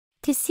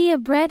To see a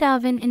bread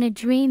oven in a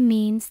dream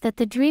means that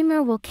the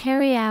dreamer will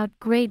carry out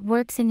great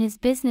works in his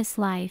business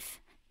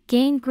life,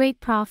 gain great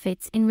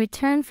profits in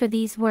return for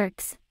these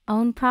works,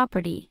 own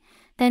property,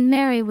 then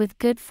marry with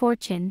good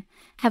fortune,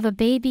 have a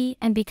baby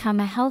and become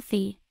a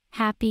healthy,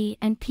 happy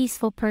and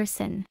peaceful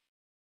person.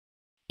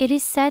 It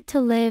is said to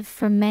live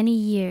for many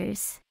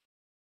years.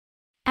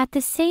 At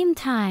the same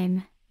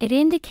time, it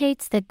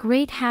indicates that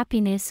great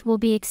happiness will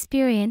be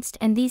experienced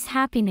and these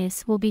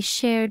happiness will be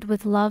shared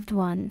with loved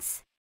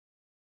ones.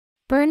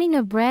 Burning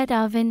a bread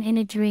oven in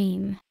a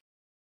dream.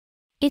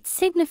 It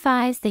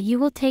signifies that you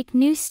will take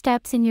new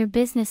steps in your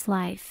business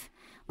life,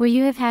 where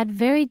you have had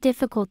very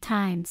difficult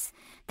times,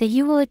 that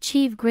you will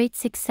achieve great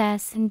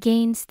success and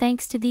gains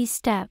thanks to these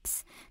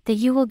steps, that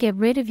you will get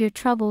rid of your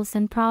troubles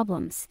and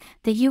problems,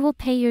 that you will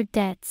pay your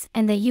debts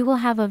and that you will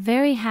have a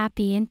very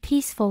happy and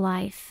peaceful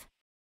life.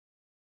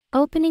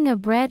 Opening a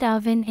bread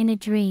oven in a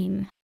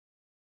dream.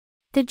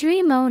 The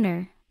dream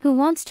owner, who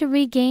wants to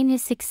regain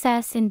his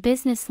success in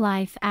business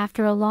life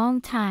after a long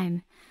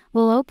time,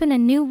 will open a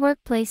new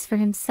workplace for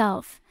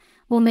himself,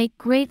 will make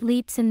great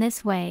leaps in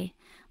this way,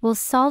 will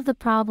solve the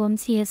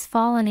problems he has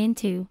fallen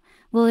into,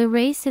 will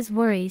erase his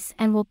worries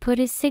and will put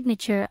his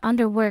signature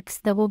under works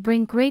that will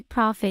bring great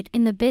profit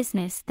in the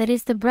business that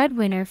is the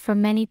breadwinner for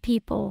many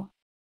people.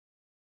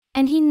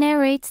 And he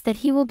narrates that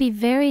he will be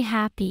very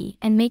happy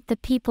and make the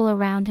people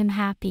around him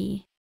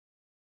happy.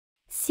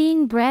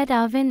 Seeing bread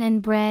oven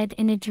and bread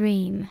in a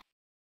dream.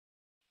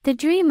 The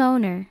dream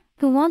owner,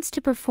 who wants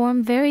to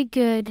perform very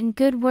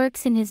good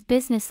works in his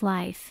business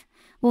life,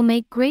 will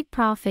make great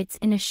profits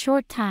in a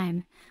short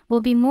time, will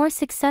be more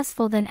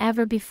successful than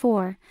ever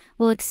before,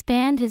 will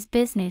expand his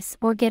business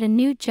or get a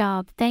new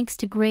job thanks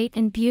to great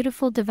and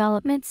beautiful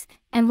developments,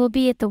 and will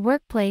be at the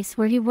workplace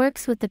where he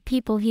works with the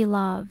people he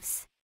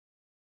loves.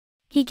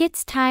 He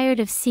gets tired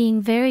of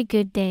seeing very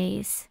good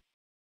days.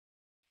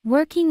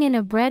 Working in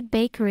a bread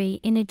bakery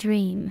in a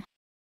dream.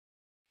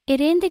 It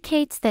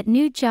indicates that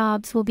new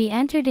jobs will be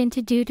entered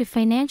into due to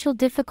financial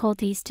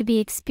difficulties to be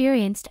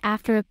experienced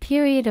after a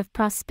period of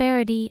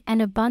prosperity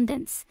and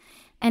abundance,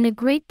 and a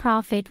great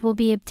profit will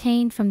be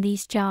obtained from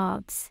these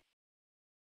jobs.